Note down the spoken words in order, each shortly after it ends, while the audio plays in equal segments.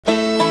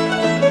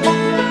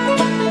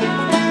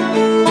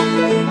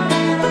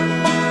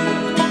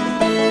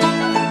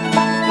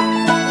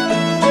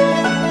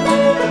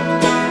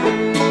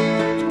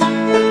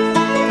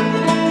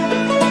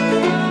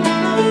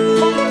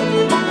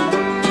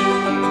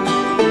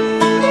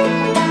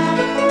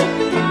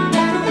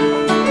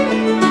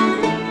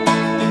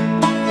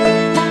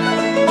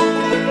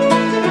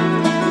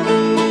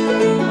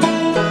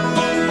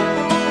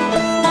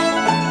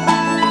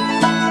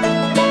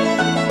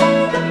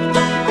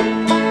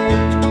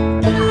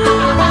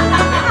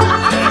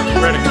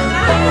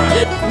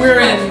we're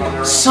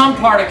in some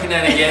part of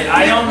Connecticut.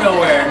 I don't know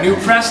where. New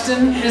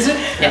Preston, is it?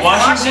 Yes.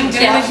 Washington,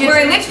 Yes. Connecticut? We're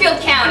in Litchfield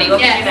County. We'll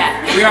give you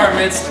that. We are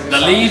amidst the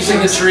leaves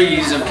in the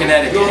trees of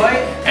Connecticut.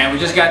 And we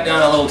just got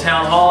done a little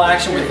town hall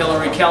action with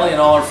Hillary Kelly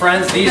and all her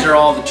friends. These are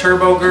all the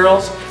Turbo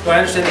Girls. Do I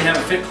understand they have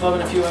a fit club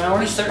in a few hours?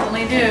 We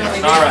certainly do.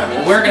 All right,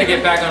 well, we're going to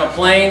get back on a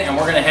plane and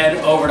we're going to head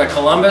over to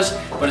Columbus.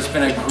 But it's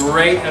been a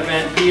great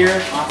event here.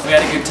 We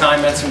had a good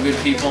time, met some good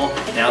people.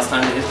 Now it's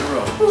time to hit the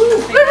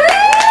road.